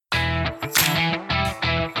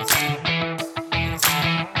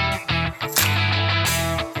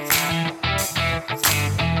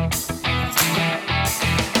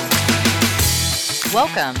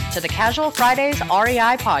Welcome to the Casual Fridays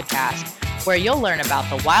REI podcast, where you'll learn about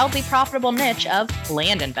the wildly profitable niche of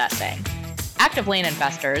land investing. Active land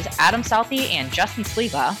investors Adam Southey and Justin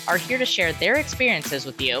Sleva are here to share their experiences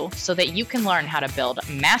with you so that you can learn how to build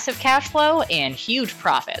massive cash flow and huge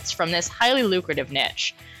profits from this highly lucrative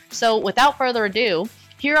niche. So without further ado,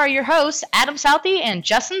 here are your hosts, Adam Southey and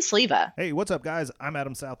Justin Sleva. Hey, what's up, guys? I'm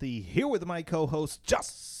Adam Southey, here with my co-host,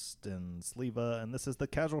 Justin Sleva, and this is the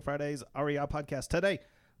Casual Fridays REI podcast. Today,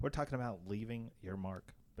 we're talking about leaving your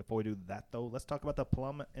mark. Before we do that, though, let's talk about the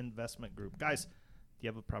Plum Investment Group. Guys, do you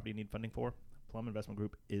have a property you need funding for? Plum Investment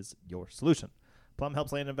Group is your solution. Plum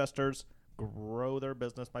helps land investors grow their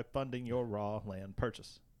business by funding your raw land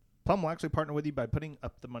purchase. Plum will actually partner with you by putting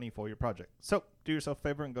up the money for your project. So do yourself a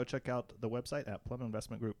favor and go check out the website at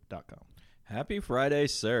pluminvestmentgroup.com. Happy Friday,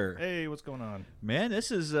 sir. Hey, what's going on? Man,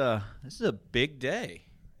 this is a big day.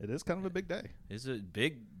 It is kind of a big day. It's a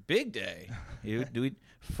big day.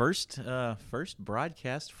 First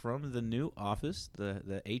broadcast from the new office,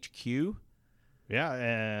 the HQ.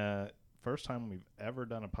 Yeah, first time we've ever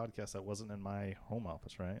done a podcast that wasn't in my home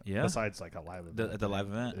office, right? Yeah. Besides like a live event. The live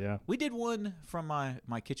event. Yeah. We did one from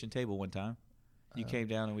my kitchen table one time. You came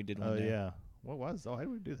down and we did one Oh, there. yeah. What was? Oh, how did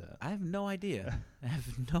we do that? I have no idea. I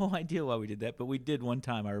have no idea why we did that, but we did one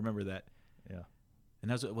time. I remember that. Yeah. And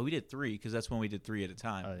that was, we did three because that's when we did three at a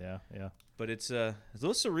time. Oh, yeah. But it's a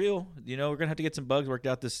little surreal. You know, we're gonna have to get some bugs worked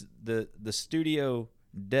out. The studio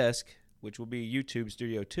desk, which will be YouTube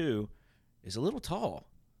Studio 2, is a little tall.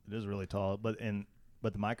 It is really tall, but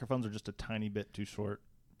the microphones are just a tiny bit too short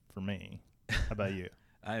for me. How about you?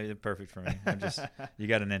 Perfect for me. You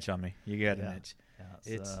got an inch on me. You got an inch.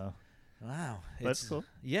 Yeah, It's wow. That's cool.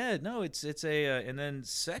 Yeah, no, it's a and then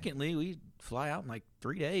secondly, we fly out in like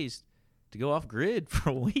 3 days to go off grid for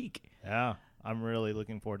a week. Yeah, I'm really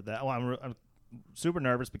looking forward to that. Well, I'm super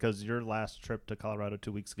nervous because your last trip to Colorado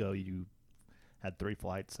 2 weeks ago, you had 3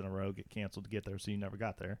 flights in a row get canceled to get there, so you never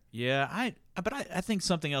got there. Yeah, but I think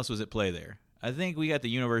something else was at play there. I think we got the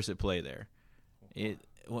universe at play there.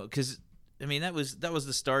 Because I mean that was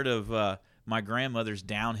the start of my grandmother's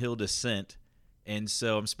downhill descent, and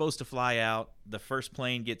so I'm supposed to fly out. The first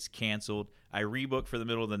plane gets canceled. I rebook for the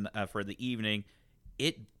middle of for the evening.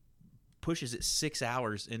 It pushes it 6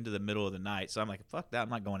 hours into the middle of the night, so I'm like, fuck that. I'm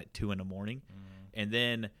not going at 2 a.m. And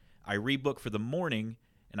then I rebook for the morning.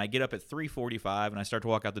 And I get up at 3:45, and I start to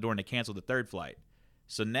walk out the door, and they cancel the third flight.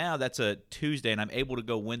 So now that's a Tuesday, and I'm able to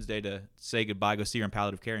go Wednesday to say goodbye, go see her in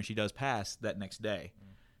palliative care, and she does pass that next day.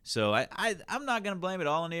 So I'm not going to blame it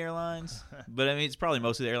all on the airlines, but I mean it's probably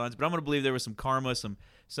most of the airlines. But I'm going to believe there was some karma, some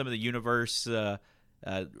of the universe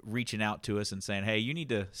reaching out to us and saying, hey, you need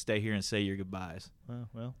to stay here and say your goodbyes.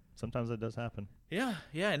 Well, sometimes that does happen. Yeah,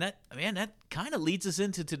 and that kind of leads us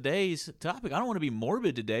into today's topic. I don't want to be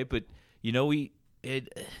morbid today, but you know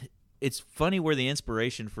It's funny where the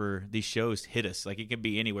inspiration for these shows hit us. Like, it could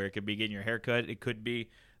be anywhere. It could be getting your hair cut. It could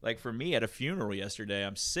be, like, for me at a funeral yesterday,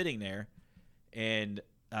 I'm sitting there, and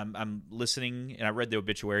I'm listening, and I read the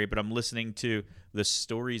obituary, but I'm listening to the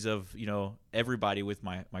stories of, you know, everybody with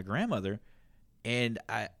my grandmother, and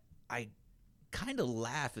I kind of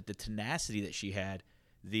laugh at the tenacity that she had.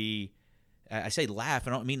 I say laugh.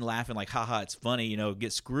 I don't mean laughing like, haha, it's funny, you know,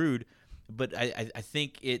 get screwed, but I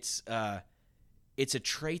think it's a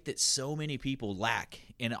trait that so many people lack,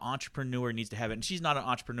 and an entrepreneur needs to have it. And she's not an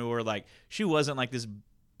entrepreneur. Like, she wasn't like this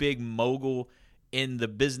big mogul in the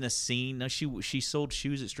business scene. No, she sold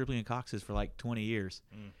shoes at Stripling and Cox's for like 20 years.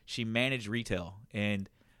 She managed retail.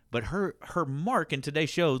 But her mark in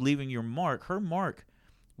today's show, Leaving Your Mark, her mark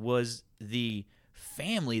was the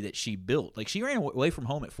family that she built. Like, she ran away from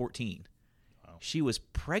home at 14. Wow. She was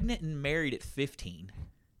pregnant and married at 15.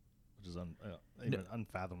 Which is even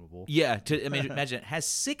unfathomable. Yeah, imagine it. Has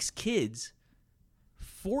 6 kids,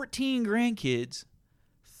 14 grandkids,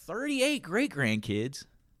 38 great-grandkids,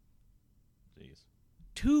 Jeez.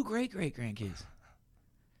 2 great-great-grandkids.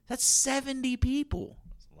 That's 70 people.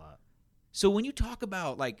 That's a lot. So when you talk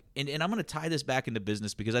about, like, and I'm going to tie this back into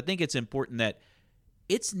business because I think it's important that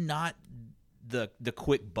it's not the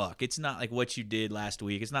quick buck. It's not like what you did last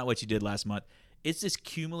week. It's not what you did last month. It's this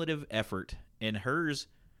cumulative effort, and hers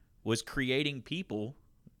was creating people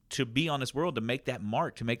to be on this world, to make that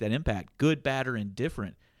mark, to make that impact, good, bad, or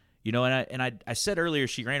indifferent. You know, and I said earlier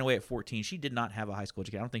she ran away at 14. She did not have a high school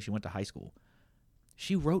education. I don't think she went to high school.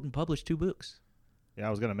 She wrote and published 2 books. Yeah,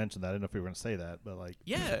 I was going to mention that. I didn't know if we were going to say that, but like,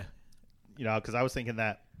 Yeah. you know, because I was thinking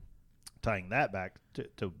that tying that back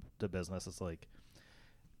to business, it's like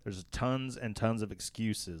there's tons and tons of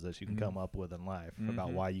excuses that you can come up with in life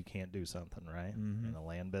about why you can't do something, right? In the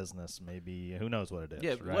land business, maybe, who knows what it is,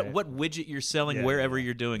 Yeah, right? what widget you're selling wherever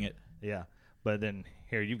you're doing it. Yeah. But then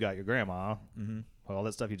here you've got your grandma. Mm-hmm. All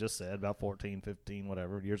that stuff you just said, about 14, 15,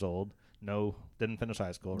 whatever, years old. No, didn't finish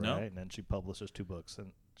high school, right? No. And then she publishes 2 books,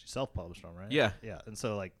 and she self-published them, right? Yeah. Yeah. And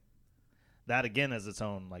so, like, that again is its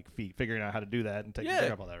own, like, feat, figuring out how to do that and taking Yeah.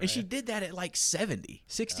 care of all that, right? And she did that at like 60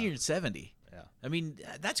 or 70. Yeah. I mean,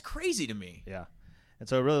 that's crazy to me. Yeah. And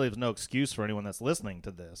so it really leaves no excuse for anyone that's listening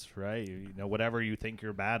to this, right? You know, whatever you think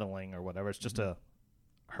you're battling or whatever, it's just a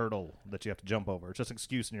hurdle that you have to jump over. It's just an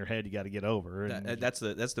excuse in your head you got to get over. And That's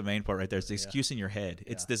the main part right there. It's the excuse in your head.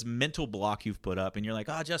 It's this mental block you've put up, and you're like,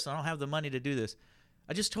 oh, Justin, I don't have the money to do this.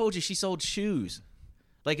 I just told you she sold shoes.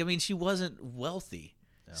 Like, I mean, she wasn't wealthy,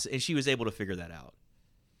 and she was able to figure that out.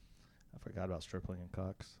 I forgot about Stripling and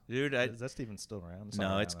Cox. Dude, Is that even still around? It's not no,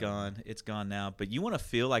 around, it's I don't know. gone. It's gone now. But you want to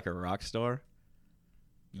feel like a rock star?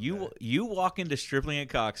 You walk into Stripling and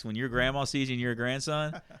Cox when your grandma sees you and you're a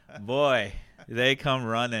grandson, boy, they come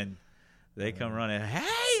running. They come running.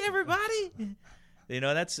 Hey, everybody! You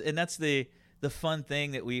know, that's the fun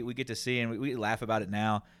thing that we get to see, and we laugh about it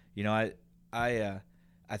now. You know, I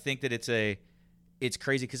think that it's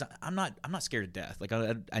crazy because I'm not scared of death. Like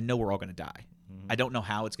I know we're all going to die. I don't know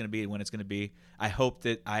how it's going to be and when it's going to be. I hope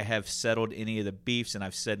that I have settled any of the beefs and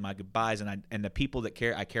I've said my goodbyes, and the people that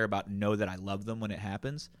I care about know that I love them when it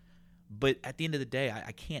happens. But at the end of the day,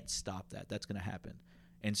 I can't stop that. That's going to happen.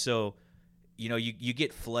 And so, you know, you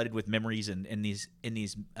get flooded with memories and these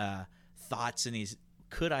thoughts and these,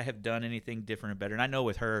 could I have done anything different or better? And I know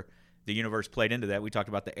with her, the universe played into that. We talked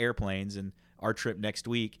about the airplanes and our trip next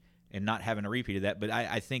week and not having a repeat of that. But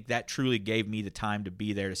I think that truly gave me the time to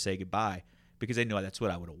be there to say goodbye, because I know that's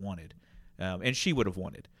what I would have wanted, and she would have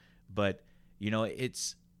wanted. But, you know,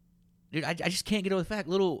 dude, I just can't get over the fact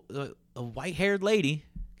a white-haired lady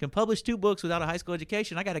can publish 2 books without a high school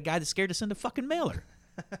education. I got a guy that's scared to send a fucking mailer.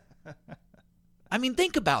 I mean,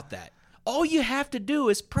 think about that. All you have to do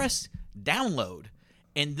is press download,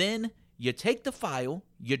 and then you take the file,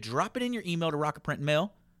 you drop it in your email to Rocket Print and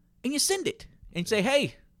Mail, and you send it. And say,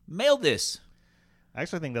 hey, mail this. I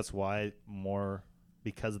actually think that's why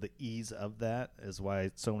because of the ease of that is why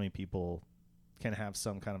so many people can have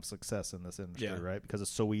some kind of success in this industry, right? Because it's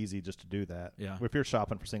so easy just to do that. Yeah. If you're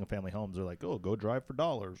shopping for single-family homes, they're like, oh, go drive for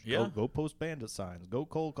dollars. Yeah. Go post bandit signs. Go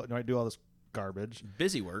cold call. Do all this garbage.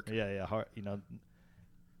 Busy work. Yeah. Hard, you know,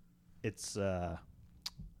 it's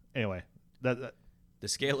anyway. That the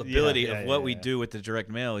scalability of what we yeah. do with the direct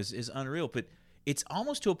mail is unreal. But it's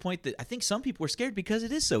almost to a point that I think some people are scared because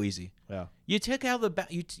it is so easy. Yeah. You take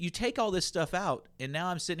out you take all this stuff out, and now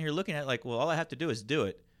I'm sitting here looking at it like, well, all I have to do is do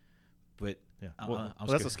it. But Yeah. I'm Well, that's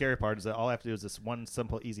scared. the scary part is that all I have to do is this one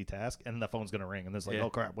simple, easy task, and the phone's going to ring. And it's like, Yeah. oh,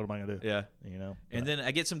 crap, what am I going to do? Yeah. You know? And then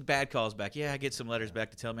I get some bad calls back. Yeah, I get some letters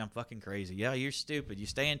back to tell me I'm fucking crazy. Yeah, you're stupid. You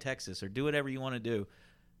stay in Texas or do whatever you want to do.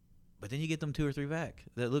 But then you get them 2 or 3 back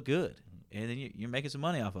that look good, and then you're making some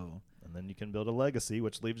money off of them. And then you can build a legacy,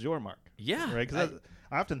 which leaves your mark. Yeah. Right? Because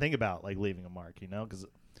I often think about, like, leaving a mark, you know? Because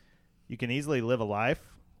you can easily live a life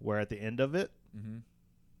where at the end of it,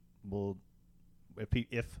 well,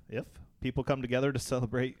 if people come together to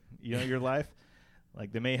celebrate, you know, your life,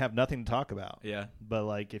 like, they may have nothing to talk about. Yeah. But,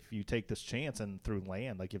 like, if you take this chance and through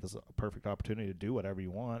land, like, if it's a perfect opportunity to do whatever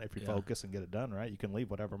you want, if you focus and get it done right, you can leave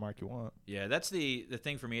whatever mark you want. Yeah, that's the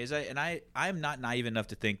thing for me is I'm not naive enough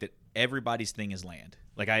to think that everybody's thing is land.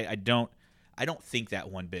 Like I don't think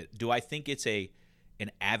that one bit. Do I think it's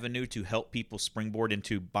an avenue to help people springboard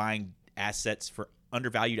into buying assets for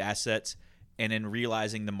undervalued assets and then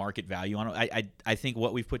realizing the market value on it? I think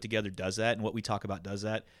what we've put together does that, and what we talk about does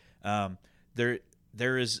that.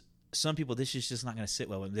 There is some people this is just not going to sit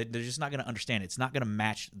well with them. They're just not going to understand it. It's not going to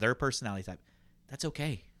match their personality type. That's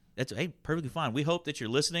okay. That's perfectly fine. We hope that you're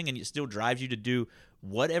listening and it still drives you to do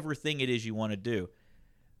whatever thing it is you want to do.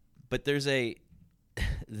 But there's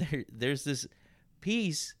this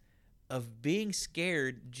piece of being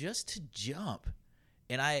scared just to jump.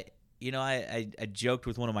 And I joked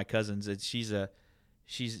with one of my cousins that she's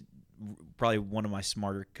probably one of my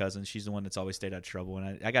smarter cousins. She's the one that's always stayed out of trouble.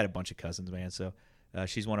 And I got a bunch of cousins, man. So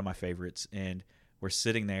she's one of my favorites. And we're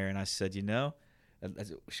sitting there, and I said, you know,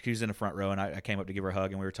 she was in the front row, and I came up to give her a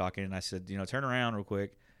hug, and we were talking, and I said, you know, turn around real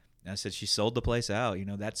quick. And I said, she sold the place out. You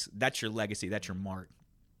know, that's your legacy. That's your mark.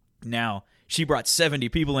 Now, she brought 70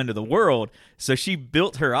 people into the world, so she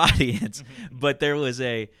built her audience. But there's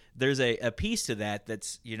a piece to that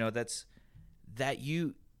that's, you know, that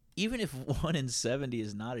you, even if 1 in 70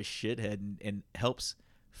 is not a shithead and helps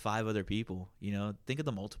 5 other people, you know, think of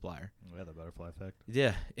the multiplier. Yeah, the butterfly effect.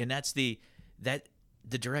 Yeah, and that's the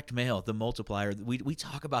direct mail, the multiplier. We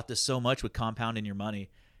talk about this so much with compounding your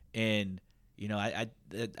money, and you know, I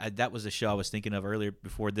that was the show I was thinking of earlier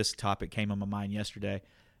before this topic came on my mind yesterday.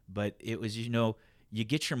 but it was, you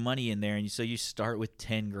get your money in there, and so you start with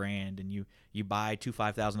 $10,000, and you buy two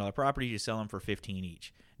 $5,000 properties, you sell them for 15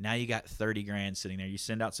 each. Now you got 30 grand sitting there. You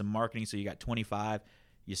send out some marketing, so you got 25.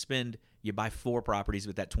 You buy 4 properties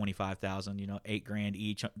with that 25,000. $8,000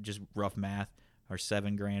 each, just rough math, or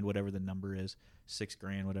 $7,000, whatever the number is,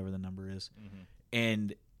 $6,000, whatever the number is,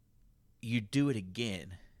 and you do it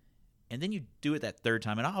again, and then you do it that third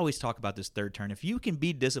time. And I always talk about this third turn. If you can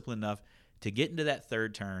be disciplined enough to get into that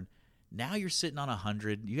third turn, now you're sitting on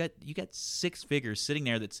 100. You got 6 figures sitting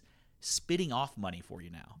there that's spitting off money for you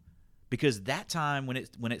now, because that time when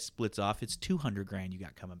it splits off, it's 200 grand you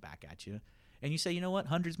got coming back at you, and you say, you know what,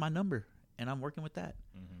 100's my number, and I'm working with that.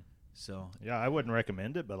 So yeah, I wouldn't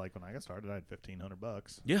recommend it, but like when I got started, I had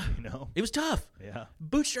 $1,500. Yeah, it was tough. Yeah,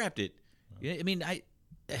 bootstrapped it. Yeah, I mean,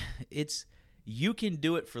 you can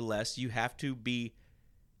do it for less. You have to be.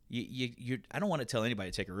 I don't want to tell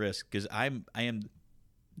anybody to take a risk, because I am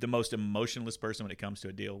the most emotionless person when it comes to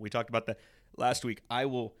a deal. We talked about that last week. I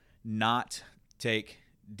will not take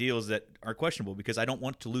deals that are questionable because I don't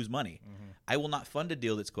want to lose money. I will not fund a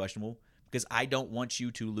deal that's questionable because I don't want you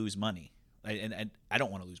to lose money, and I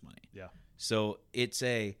don't want to lose money. Yeah. So it's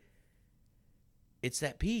that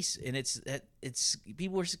piece, and it's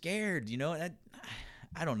people are scared, and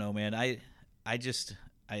I don't know, man. I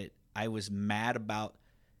was mad about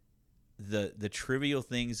the trivial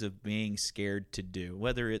things of being scared to do,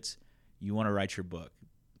 whether it's you want to write your book.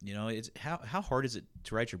 It's how hard is it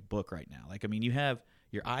to write your book right now? Like, I mean, you have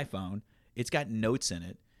your iPhone, it's got notes in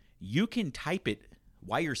it. You can type it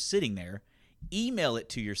while you're sitting there, email it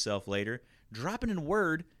to yourself later, drop it in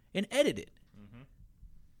Word, and edit it.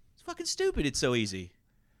 It's fucking stupid. It's so easy.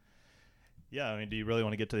 Yeah, I mean, do you really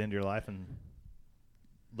want to get to the end of your life and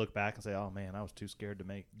look back and say, "Oh man, I was too scared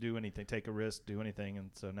to do anything, take a risk, do anything," and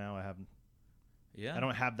so now I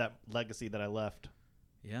don't have that legacy that I left.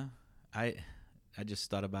 Yeah, I just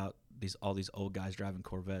thought about all these old guys driving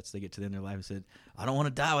Corvettes. They get to the end of their life and said, "I don't want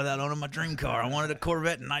to die without owning my dream car. I wanted a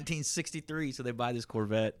Corvette in 1963," so they buy this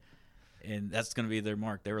Corvette, and that's going to be their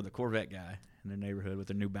mark. They were the Corvette guy in their neighborhood with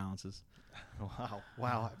their New Balances.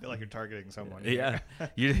 Wow! I feel like you're targeting someone. Yeah,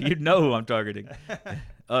 you'd know who I'm targeting.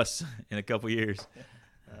 Us in a couple years.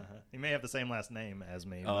 He may have the same last name as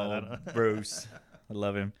me. Oh, but I don't Bruce, I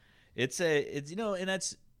love him. It's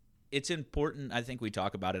important. I think we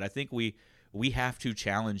talk about it. I think we have to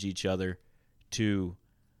challenge each other to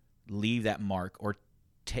leave that mark or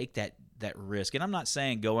take that risk. And I'm not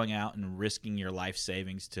saying going out and risking your life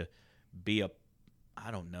savings to be a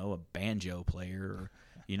banjo player, or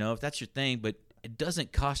if that's your thing, but it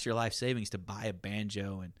doesn't cost your life savings to buy a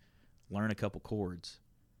banjo and learn a couple chords.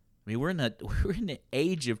 I mean, we're in the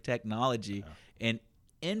age of technology and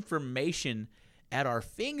information at our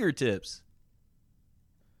fingertips.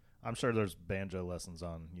 I'm sure there's banjo lessons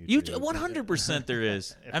on YouTube. 100% there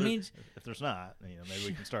is. If there's not, maybe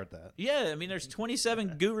we can start that. Yeah, I mean, there's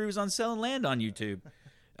 27 gurus on selling land on YouTube.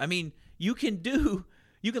 I mean, you can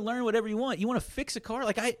learn whatever you want. You want to fix a car?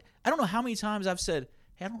 Like, I don't know how many times I've said,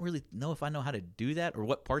 hey, I don't really know if I know how to do that or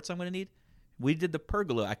what parts I'm going to need. We did the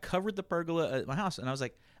pergola. I covered the pergola at my house, and I was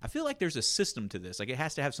like, I feel like there's a system to this. Like, it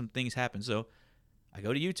has to have some things happen. So I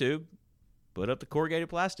go to YouTube, put up the corrugated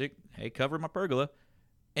plastic, hey, cover my pergola,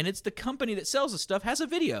 and it's the company that sells the stuff has a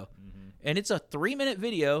video. And it's a 3-minute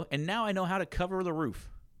video, and now I know how to cover the roof.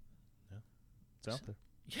 Yeah. It's out there.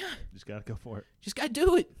 Yeah. Just got to go for it. Just got to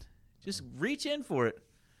do it. Just reach in for it.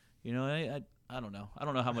 I don't know. I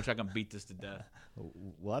don't know how much I can beat this to death.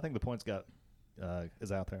 Well, I think the points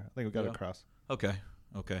is out there. I think we got it across. Okay.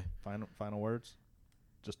 Final words.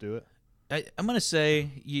 Just do it. I'm gonna say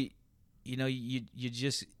you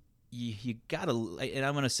gotta, and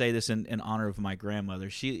I'm gonna say this in honor of my grandmother.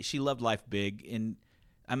 She loved life big, and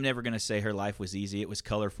I'm never gonna say her life was easy. It was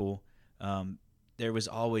colorful. There was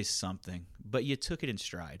always something, but you took it in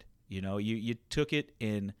stride. You took it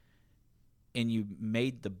in. And you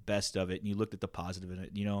made the best of it, and you looked at the positive in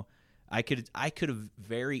it. I could have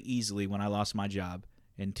very easily, when I lost my job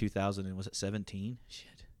in 2017,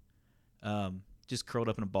 just curled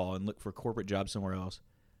up in a ball and looked for a corporate job somewhere else,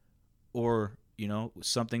 or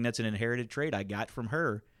something that's an inherited trait I got from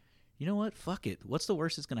her. You know what? Fuck it. What's the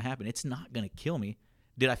worst that's going to happen? It's not going to kill me.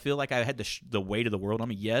 Did I feel like I had the weight of the world on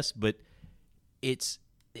me? Yes, but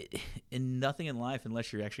nothing in life,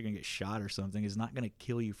 unless you're actually going to get shot or something, is not going to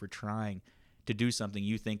kill you for trying to do something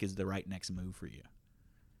you think is the right next move for you.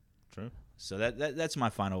 True. So that's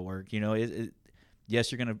my final word.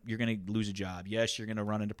 Yes, you're gonna lose a job. Yes, you're gonna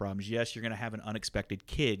run into problems. Yes, you're gonna have an unexpected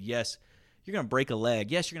kid. Yes, you're gonna break a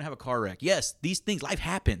leg. Yes, you're gonna have a car wreck. Yes, these things, life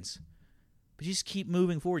happens. But you just keep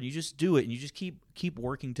moving forward. You just do it, and you just keep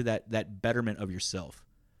working to that betterment of yourself.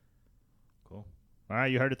 All right,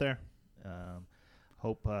 you heard it there.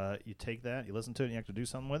 Hope you take that, you listen to it, and you actually do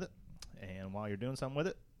something with it. And while you're doing something with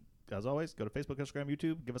it, as always, go to Facebook, Instagram,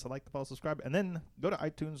 YouTube, give us a like, follow, subscribe, and then go to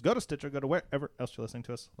iTunes, go to Stitcher, go to wherever else you're listening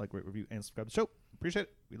to us. Like, rate, review, and subscribe to the show. Appreciate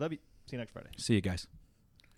it. We love you. See you next Friday. See you guys.